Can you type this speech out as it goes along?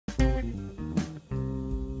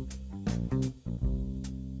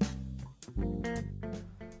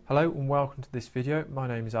Hello and welcome to this video. My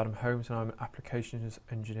name is Adam Holmes and I'm an Applications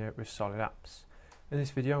Engineer with Solid Apps. In this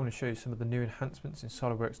video I'm going to show you some of the new enhancements in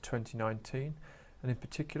SOLIDWORKS 2019, and in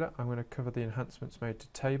particular I'm going to cover the enhancements made to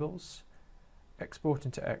tables,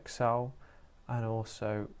 exporting to Excel, and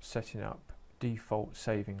also setting up default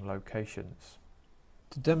saving locations.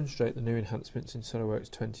 To demonstrate the new enhancements in SOLIDWORKS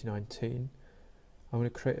 2019, I'm going to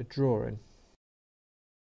create a drawing.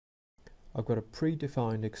 I've got a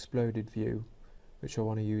predefined exploded view which I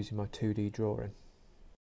want to use in my 2D drawing.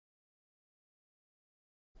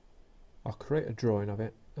 I'll create a drawing of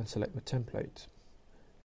it and select my template.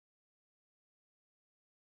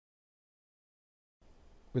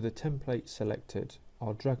 With the template selected,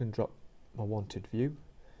 I'll drag and drop my wanted view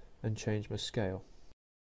and change my scale.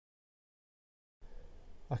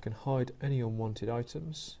 I can hide any unwanted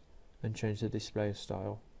items and change the display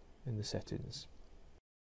style in the settings.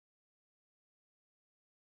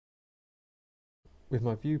 With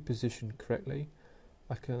my view positioned correctly,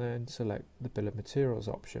 I can then select the bill of materials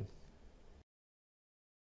option.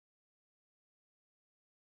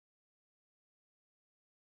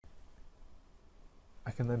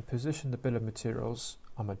 I can then position the bill of materials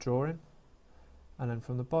on my drawing, and then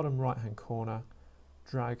from the bottom right hand corner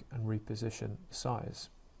drag and reposition the size.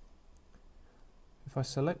 If I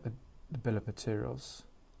select the bill of materials,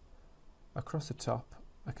 across the top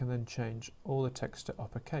I can then change all the text to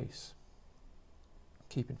uppercase,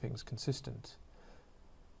 keeping things consistent.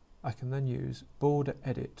 I can then use Border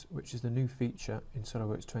Edit, which is the new feature in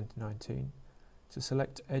SOLIDWORKS 2019, to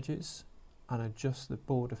select edges and adjust the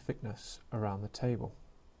border thickness around the table,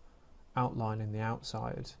 outlining the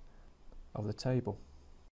outside of the table.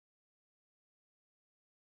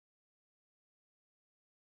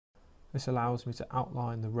 This allows me to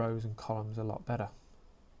outline the rows and columns a lot better.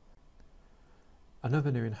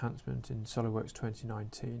 Another new enhancement in SOLIDWORKS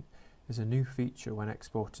 2019 is a new feature when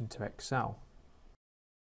exporting to Excel.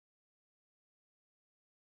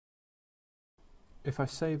 If I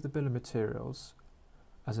save the bill of materials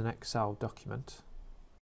as an Excel document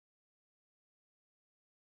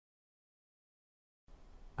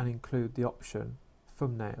and include the option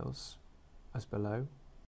thumbnails as below,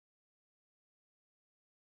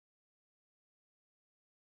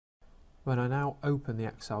 when I now open the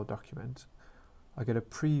Excel document, I get a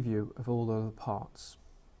preview of all the other parts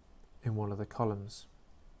in one of the columns,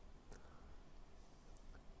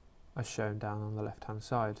 as shown down on the left hand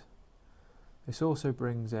side. This also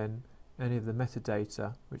brings in any of the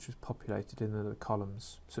metadata which was populated in the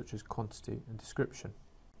columns, such as quantity and description.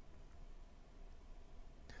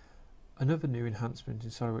 Another new enhancement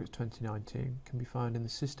in SOLIDWORKS 2019 can be found in the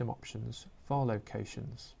system options file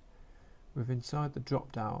locations. With inside the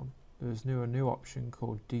drop down there is a new option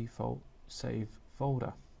called default save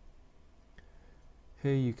folder.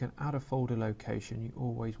 Here you can add a folder location you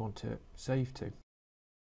always want to save to.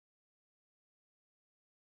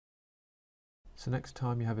 So next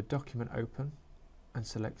time you have a document open and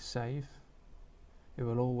select save, it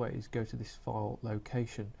will always go to this file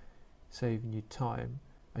location, saving you time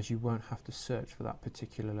as you won't have to search for that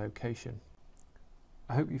particular location.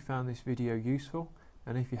 I hope you found this video useful,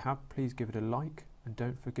 and if you have, please give it a like and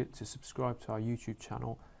don't forget to subscribe to our YouTube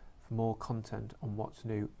channel for more content on what's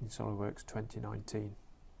new in SOLIDWORKS 2019.